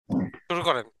শুরু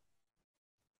করেন।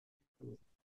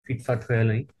 ফিটফাট হয়ে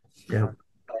নাই। যাই হোক,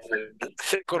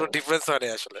 কোনো ডিফারেন্স হয় না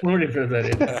আসলে। কোনো ডিফারেন্স হয় না।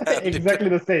 Exactly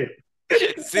the same.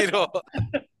 Zero.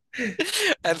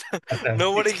 and আচ্ছা,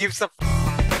 nobody gives a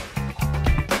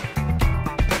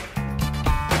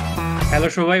হ্যালো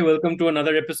সবাই, welcome to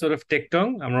another episode of টেকটং।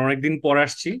 আমরা অনেকদিন পর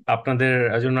আসছি আপনাদের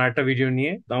জন্য আরেকটা ভিডিও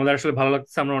নিয়ে। তো আমাদের আসলে ভালো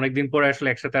লাগছে, আমরা অনেকদিন পরে আসলে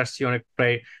একসাথে আসছি, অনেক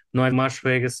প্রায় 9 মাস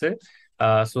হয়ে গেছে।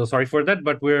 So sorry for that,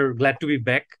 but we are glad to be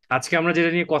back. আজকে আমরা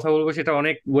যেটা নিয়ে কথা বলবো সেটা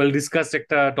অনেক ওয়েল ডিসকাসড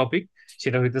একটা টপিক।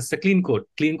 সেটা হইতেছে ক্লিন কোড।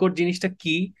 ক্লিন কোড জিনিসটা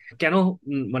কি, কেন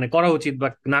মানে করা উচিত, বা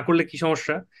না করলে কি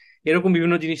সমস্যা, এরকম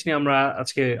বিভিন্ন জিনিস নিয়ে আমরা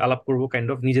আজকে আলাপ করবো, কাইন্ড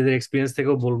অফ নিজেদের এক্সপিরিয়েন্স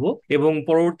থেকেও বলবো, এবং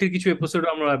পরবর্তী কিছু এপিসোড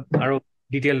আমরা আরো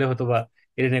ডিটেইলে হয়তো বা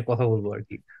এটা নিয়ে কথা বলবো আর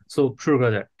কি। সো শুরু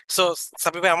করা যাক। সো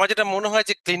সাবির ভাই, আমার যেটা মনে হয়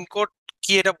যে ক্লিন কোড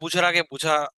কি এটা বোঝার আগে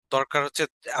বোঝা দরকার হচ্ছে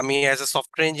আমি অ্যাজ এ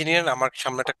সফটওয়্যার ইঞ্জিনিয়ার, আমার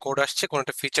সামনে একটা কোড আসছে কোন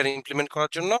একটা ফিচার ইমপ্লিমেন্ট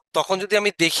করার জন্য। তখন যদি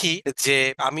আমি দেখি যে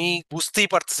আমি বুঝতেই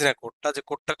পারতেছি না কোডটা, যে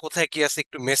কোডটা কোথায় কি আছে,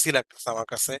 একটু মেসি লাগতেছে আমার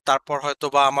কাছে, তারপর হয়তো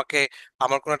বা আমাকে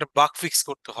আমার কোনো একটা বাগ ফিক্স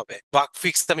করতে হবে। বাগ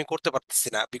ফিক্স আমি করতে পারতেছি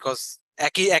না, বিকজ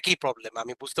একই একই প্রবলেম,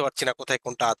 আমি বুঝতে পারছি না কোথায়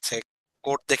কোনটা আছে।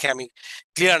 কোড দেখে আমি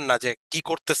ক্লিয়ার না যে কি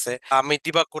করতেছে, আমি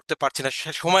ডিবাগ করতে পারছি না,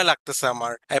 সময় লাগতেছে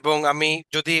আমার। এবং আমি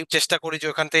যদি চেষ্টা করি যে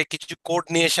ওখান থেকে কিছু কোড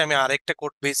নিয়ে এসে আমি আরেকটা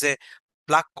কোড বেসে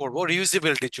প্লাগ করব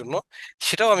রিউজেবিলিটির জন্য,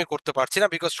 সেটাও আমি করতে পারছি না,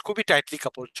 বিকজ খুবই টাইটলি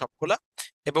কাপড় সবগুলা,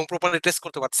 এবং প্রপারলি টেস্ট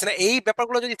করতে পারছি না। এই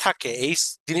ব্যাপারগুলো যদি থাকে, এই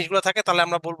জিনিসগুলো থাকে, তাহলে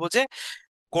আমরা বলবো যে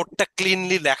কোডটা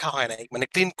ক্লিনলি লেখা হয় নাই, মানে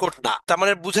ক্লিন কোড না। তার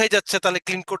মানে বুঝাই যাচ্ছে তাহলে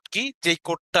ক্লিন কোড কি, যে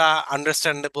কোডটা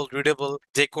আন্ডারস্ট্যান্ডেবল, রিডেবল,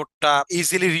 যে কোডটা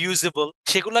ইজিলি রিউজেবল,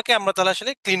 সেগুলোকে আমরা তাহলে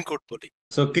আসলে ক্লিন কোড বলি।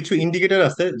 সো কিছু ইন্ডিকেটর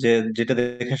আছে যে যেটা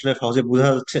দেখে আসলে সহজে বোঝা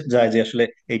যাচ্ছে যায় যে আসলে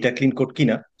এইটা ক্লিন কোড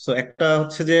কিনা। সো একটা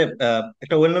হচ্ছে যে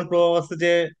একটা ওয়েল নোন প্রভাব আছে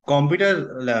যে কম্পিউটার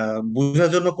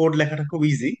বোঝার জন্য কোড লেখাটা খুব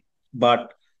ইজি, বাট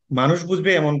মানুষ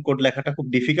বুঝবে এমন কোড লেখাটা খুব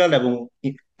ডিফিকাল্ট এবং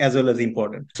as well as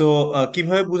important. So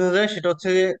কিভাবে বোঝা যায় সেটা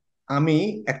হচ্ছে যে আমি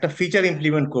একটা ফিচার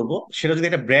ইমপ্লিমেন্ট করব, সেটা যদি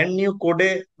একটা ব্র্যান্ড নিউ কোডে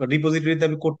রিপোজিটরিতে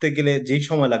আমি করতে গেলে যেই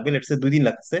সময় লাগবে, লেটস সে 2 দিন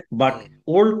লাগছে, but hmm.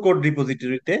 Old code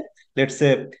রিপোজিটরিতে let's say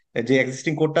যে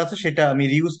এক্সিস্টিং কোডটা আছে সেটা আমি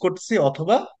রিউজ করতেছি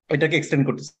অথবা এটাকে এক্সটেন্ড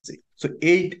করতেছি। তো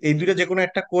এই এই দুইটা যে কোনো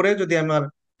একটা করে যদি আমার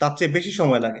তার চেয়ে বেশি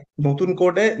সময় লাগে নতুন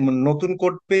কোডে, নতুন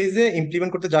কোড পেজে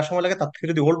ইমপ্লিমেন্ট করতে যা সময় লাগে তার থেকে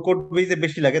যদি ওল্ড কোড পেজে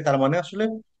বেশি লাগে, তার মানে আসলে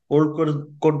ওল্ড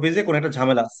কোড পেজে কোনো একটা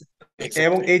ঝামেলা আছে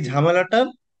এবং এক্স্যাক্টলি। এই ঝামেলাটার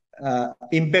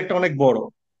ইম্প্যাক্ট অনেক বড়।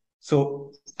 সো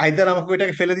আইদার আমাকে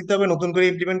এটাকে ফেলে দিতে হবে, নতুন করে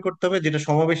ইমপ্লিমেন্ট করতে হবে যেটা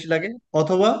সময় বেশি লাগে,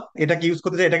 অথবা এটাকে ইউজ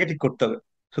করতে চাই এটাকে ঠিক করতে হবে।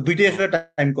 তো দুইটাই আসলে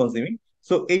টাইম কনজিউমিং।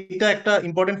 সো এইটা একটা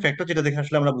ইম্পর্টেন্ট ফ্যাক্টর যেটা দেখে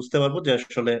আসলে আমরা বুঝতে পারবো যে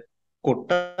আসলে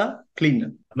কোডটা ক্লিন না।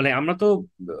 মানে আমরা তো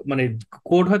মানে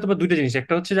কোড হয়তো বা দুইটা জিনিস,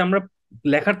 একটা হচ্ছে যে আমরা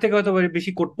লেখার থেকে হয়তো বা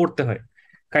বেশি কোড পড়তে হয়।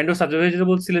 কাইন্ড অফ সাবজেক্ট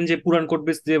যেটা বলছিলেন যে পুরান কোড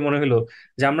বেস দিয়ে মনে হলো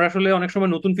যে আমরা আসলে অনেক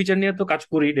সময় নতুন ফিচার নিয়ে তো কাজ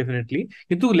করি ডেফিনেটলি,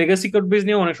 কিন্তু লেগাসি কোড বেস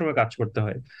নিয়ে অনেক সময় কাজ করতে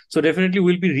হয়। So definitely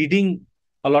will be reading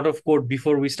a lot of code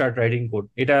before we start writing code,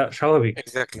 এটা স্বাভাবিক।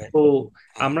 এক্স্যাক্টলি। তো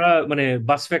আমরা মানে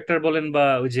বাস ফ্যাক্টর বলেন বা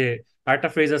ওই যে আরেকটা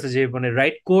ফ্রেজ আছে যে মানে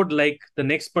right code like the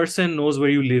next person nose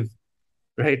wire you leave,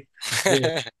 right?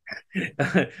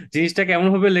 জিনিসটা কেমন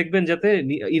ভাবে লিখবেন যাতে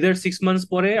ইদার 6 মান্থস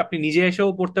পরে আপনি নিজে এসেও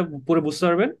পড়ে বুঝতে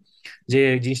পারবেন যে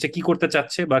জিনিসটা কি করতে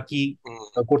চাচ্ছে বা কি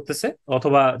করতেছে,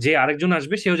 অথবা যে আরেকজন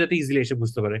আসবে সেও যাতে ইজিলি এসে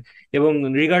বুঝতে পারে। এবং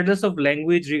regardless of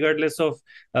language, regardless of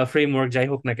framework যাই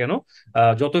হোক না কেন,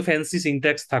 যত ফ্যান্সি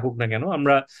সিনট্যাক্স থাকুক না কেন,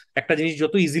 আমরা একটা জিনিস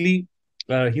যত ইজিলি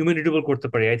হিউম্যান রিডেবল করতে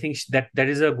পারি, I think that that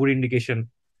is a good indication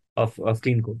of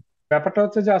clean code. ব্যাপারটা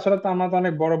হচ্ছে যে আসলে তো আমরা তো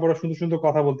অনেক বড় বড় সুন্দর সুন্দর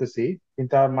কথা বলতেছি,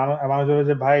 কিন্তু আর মানুষ বলে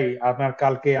যে ভাই আপনার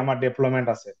কালকে আমার ডেভেলপমেন্ট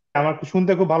আছে। আমার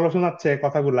শুনতে খুব ভালো শোনাচ্ছে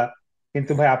কথাগুলা,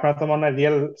 কিন্তু ভাই আপনারা তো মনে হয়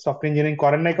রিয়েল সফটওয়্যার ইঞ্জিনিয়ারিং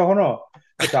করেন নাই কখনো,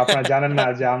 তো আপনারা জানেন না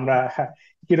যে আমরা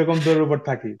কিরকম দৌড়ের উপর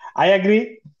থাকি। I agree.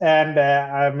 এন্ড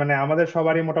মানে আমাদের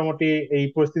সবারই মোটামুটি এই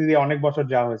পরিস্থিতি দিয়ে অনেক বছর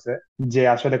যাওয়া হয়েছে, যে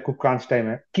আসলে খুব ক্রাঞ্চ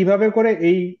টাইমে কিভাবে করে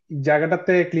এই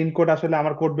জায়গাটাতে ক্লিন কোড আসলে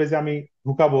আমার কোড বেজে আমি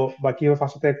ঢুকাবো বা কিভাবে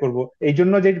ফার্স্ট থেকে করবো, এই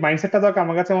জন্য যে মাইন্ডসেটটা দরকার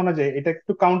আমার কাছে মনে হয় যে এটা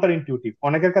একটু কাউন্টার ইনটিউটিভ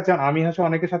অনেকের কাছে। আমি হচ্ছে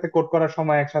অনেকের সাথে কোড করার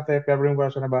সময়, একসাথে প্রবলেম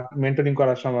করার সময় বা মেন্টরিং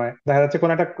করার সময় দেখা যাচ্ছে কোন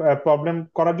একটা প্রবলেম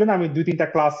করার জন্য আমি 2-3টা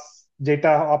ক্লাস,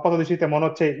 যেটা আপাত দৃষ্টিতে মনে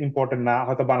হচ্ছে ইম্পর্টেন্ট না,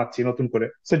 হয়তো বানাচ্ছি নতুন করে।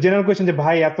 সো জেনারেল কোয়েশ্চেন যে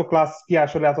ভাই এত ক্লাস কি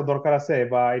আসলে এত দরকার আছে,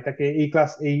 বা এটাকে এই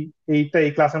ক্লাস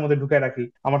এই ক্লাসের মধ্যে ঢুকায় রাখি,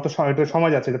 আমার তো এটা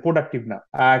সময় যাচ্ছে, এটা প্রোডাক্টিভ না।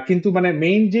 কিন্তু মানে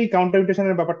মেইন যে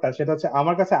কাউন্টারমিউটেশনের ব্যাপারটা সেটা হচ্ছে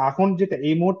আমার কাছে এখন যেটা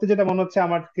এই মুহূর্তে যেটা মনে হচ্ছে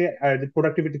আমাকে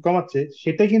প্রোডাক্টিভিটি কমাচ্ছে,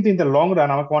 সেটাই কিন্তু ইন দ্য লং রান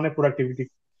আমাকে অনেক প্রোডাক্টিভিটি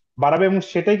বাড়াবে, এবং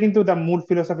সেটাই কিন্তু দ্য মূল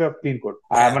ফিলোসফি অফ ক্লিন কোড।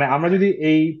 হ্যাঁ। মানে আমরা যদি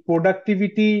এই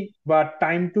প্রোডাক্টিভিটি বা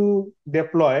টাইম টু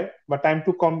ডেপ্লয় বা time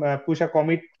to push a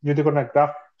commit যদি কোনো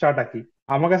গ্রাফ চার্ট আঁকি,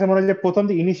 আমার কাছে মনে হয় যে প্রথম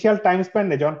যে ইনিশিয়াল টাইম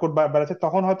স্পেন্ডে যখন কোড বাড়াচ্ছে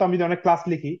তখন হয়তো আমি যদি অনেক ক্লাস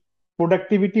লিখি,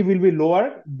 প্রোডাক্টিভিটি উইল বি লোয়ার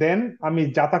দেন আমি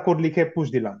যাতা কোড লিখে পুশ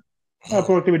দিলাম।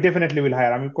 Productivity definitely will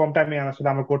higher. আমি কম টাইমে আসলে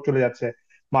আমার কোড চলে যাচ্ছে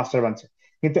মাস্টার ব্রাঞ্চে।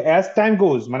 কিন্তু অ্যাজ টাইম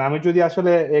গোজ, মানে আমি যদি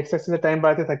আসলে এক্স অ্যাক্সিস এর টাইম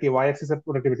বাড়াতে থাকি, ওয়াই অ্যাক্সিস এর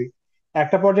প্রোডাক্টিভিটি,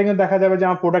 একটা পর্যায়ে কিন্তু দেখা যাবে যে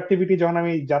আমার প্রোডাক্টিভিটি যখন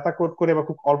আমি যাতা কোড করে বা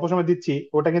খুব অল্প সময় দিচ্ছি,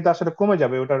 ওটা কিন্তু আসলে কমে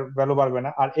যাবে, ওটার ভ্যালু বাড়বে না।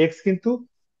 আর এক্স কিন্তু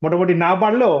মোটামুটি না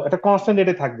বাড়লেও এটা কনস্ট্যান্ট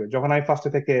রেটে থাকবে যখন আমি ফার্স্টে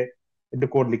থেকে একটু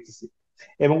কোড লিখতেছি।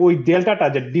 এবং ওই ডেল্টাটা,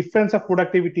 যে difference of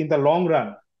productivity in the long run,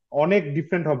 অনেক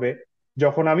ডিফারেন্ট হবে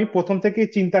যখন আমি প্রথম থেকেই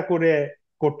চিন্তা করে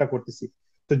কোডটা করতেছি।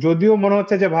 তো যদিও মনে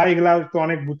হচ্ছে যে ভাই এগুলা তো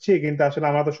অনেক বুঝছি, কিন্তু আসলে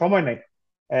আমার তো সময় নাই,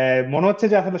 মনে হচ্ছে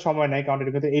যে আসলে সময় নাই, কারণ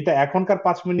এটা কিন্তু এটা এখনকার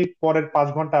 5 মিনিট পরের 5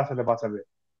 ঘন্টা আসলে বাঁচাবে।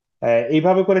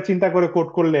 এইভাবে করে চিন্তা করে কোড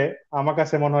করলে আমার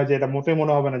কাছে মনে হয় যে এটা মোটেই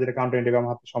মনে হবে না যে কাউন্টার ইন্টিগ্রাম,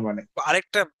 আমার হাতে সময় নেই।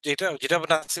 আরেকটা যেটা যেটা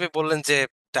নাসিবে বললেন যে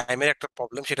টাইমের একটা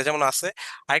প্রবলেম, সেটা যেমন আছে।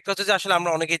 আরেকটা হচ্ছে যে আসলে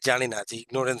আমরা অনেকেই জানি না, যে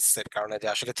ইগনোরেন্স এর কারণে, যে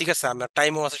আসলে ঠিক আছে আমার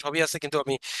টাইমও আছে সবই আছে কিন্তু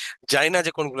আমি জানি না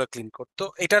যে কোনগুলো ক্লিন করতো।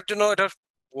 এটার জন্য এটা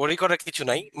ওয়ারি করার কিছু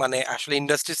নাই, মানে আসলে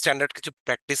ইন্ডাস্ট্রি স্ট্যান্ডার্ড কিছু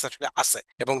প্র্যাকটিস আসলে আছে,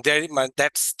 এবং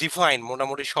দ্যাটস ডিফাইন,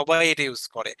 মোটামুটি সবাই এটা ইউজ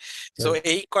করে। সো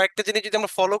এই কয়েকটা জিনিস যদি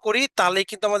আমরা ফলো করি তাহলেই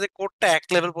কিন্তু আমাদের কোডটা এক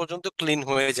লেভেল পর্যন্ত ক্লিন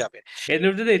হয়ে যাবে।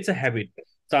 It's a habit.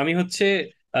 তো আমি হচ্ছে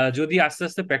যদি আস্তে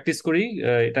আস্তে প্র্যাকটিস করি,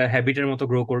 এটা হ্যাবিটের মতো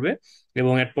গ্রো করবে,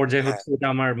 এবং এক পর্যায়ে হ্যাঁ, হচ্ছে এটা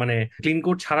আমার মানে ক্লিন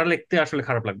কোড ছাড়া লিখতে আসলে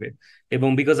খারাপ লাগবে, এবং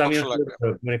বিকজ আমি কষ্ট আসলে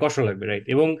লাগবে। মানে কষ্ট লাগবে, রাইট?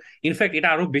 এবং ইনফ্যাক্ট এটা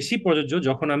আরো বেশি প্রযোজ্য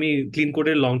যখন আমি ক্লিন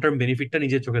কোডের লং টার্ম বেনিফিটটা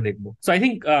নিজের চোখে দেখবো। সো আই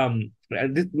থিঙ্ক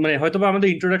মানে হয়তোবা আমাদের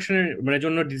ইন্ট্রোডাকশনের মানে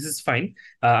জন্য দিস ইজ ফাইন।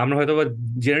 আমরা হয়তোবা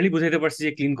জেনারেলি বুঝাইতে পারছি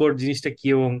যে ক্লিন কোড জিনিসটা কি,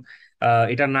 এবং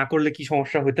এটা না করলে কি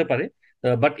সমস্যা হতে পারে।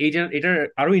 বাট এই যে এটার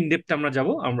আরো ইনডেপথ আমরা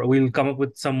যাবো, আমরা will come up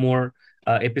with some more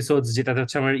episodes, যেটাতে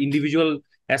হচ্ছে আমার ইন্ডিভিজুয়াল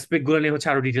অ্যাসপেক্ট গুলো নিয়ে হচ্ছে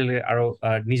আরো ডিটেলে, আরো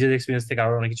নিজের এক্সপিরিয়েন্স থেকে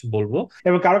আরো অনেক কিছু বলবো।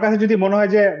 এবং কারো কাছে যদি মনে হয়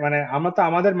যে মানে আমরা তো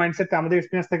আমাদের মাইন্ডসেট, আমাদের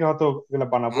এক্সপিরিয়েন্স থেকে হয়তো এগুলো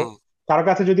বানাবো, হুম। কারো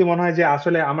কাছে যদি মনে হয় যে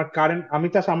আসলে আমার কারেন্ট, আমি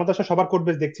তো আমার তো আসলে সবার কোড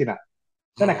বেস দেখছি না,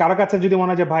 তাই না? হুম। কারো কাছে যদি মনে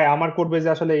হয় যে ভাই আমার কোড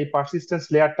বেসে আসলে এই পারসিস্টেন্স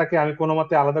লেয়ারটাকে আমি কোনো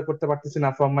মতে আলাদা করতে পারতেছি না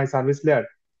ফ্রম মাই সার্ভিস লেয়ার,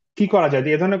 কি করা যায়?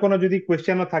 এ ধরনের কোনো যদি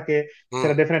কোয়েশ্চেনও থাকে, হুম।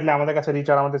 সেটা ডেফিনেটলি আমাদের কাছে রিচ,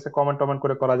 আর আমাদের কাছে কমেন্ট টমেন্ট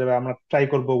করে করা যাবে, আমরা ট্রাই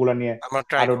করবো ওগুলা নিয়ে আমরা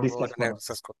ট্রাই আরো করবো ডিসকাস এখানে করা।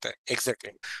 অ্যাক্সেস করতে।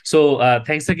 Exactly. So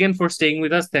thanks again for staying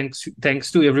with us, thanks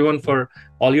to everyone for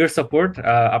all your support.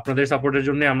 আপনাদের সাপোর্টের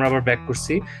জন্য আমরা আবার ব্যাক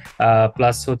করছি,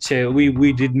 প্লাস হচ্ছে we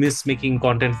did miss making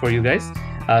content for you guys.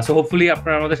 So hopefully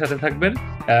আপনারা আমাদের সাথে থাকবেন,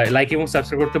 লাইক এবং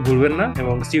সাবস্ক্রাইব করতে ভুলবেন না,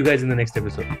 এবং C you guys in the next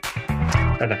episode.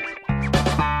 Tata.